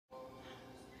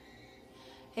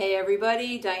Hey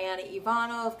everybody, Diana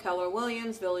Ivanov, Keller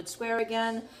Williams, Village Square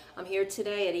again. I'm here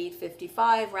today at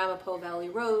 855 Ramapo Valley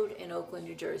Road in Oakland,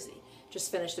 New Jersey.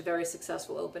 Just finished a very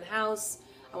successful open house.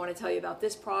 I want to tell you about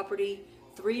this property.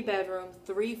 3-bedroom,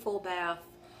 3 full bath,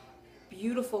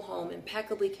 beautiful home,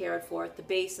 impeccably cared for at the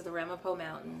base of the Ramapo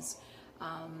Mountains.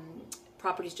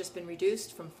 Property's just been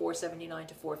reduced from $479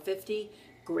 to $450.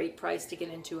 Great price to get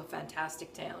into a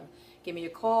fantastic town. Give me a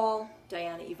call,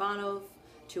 Diana Ivanov,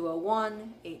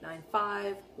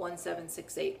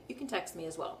 201-895-1768. You can text me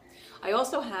as well. I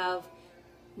also have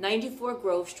 94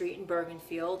 Grove Street in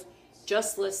Bergenfield,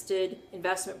 just listed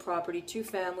investment property,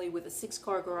 2-family with a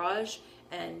 6-car garage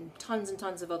and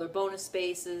tons of other bonus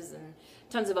spaces and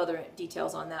tons of other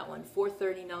details on that one.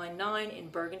 439.9 in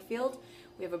Bergenfield.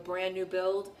 We have a brand new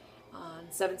build on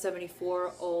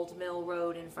 774 Old Mill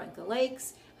Road in Franklin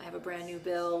Lakes. I have a brand new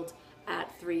build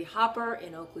at 3 Hopper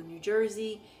in Oakland, New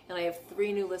Jersey, and I have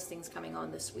 3 new listings coming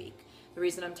on this week. The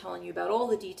reason I'm telling you about all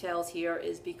the details here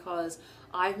is because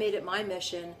I've made it my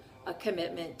mission, a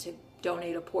commitment to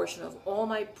donate a portion of all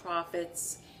my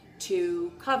profits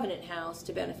to Covenant House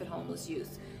to benefit homeless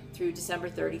youth through December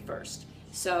 31st.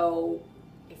 So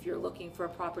if you're looking for a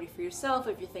property for yourself,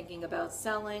 if you're thinking about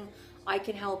selling, I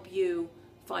can help you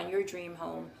find your dream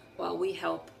home while we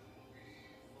help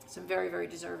some very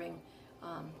deserving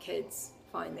kids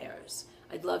find theirs.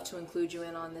 I'd love to include you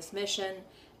in on this mission,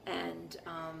 and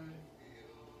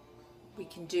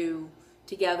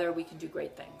together we can do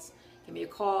great things. Give me a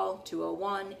call,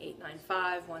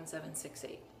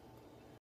 201-895-1768.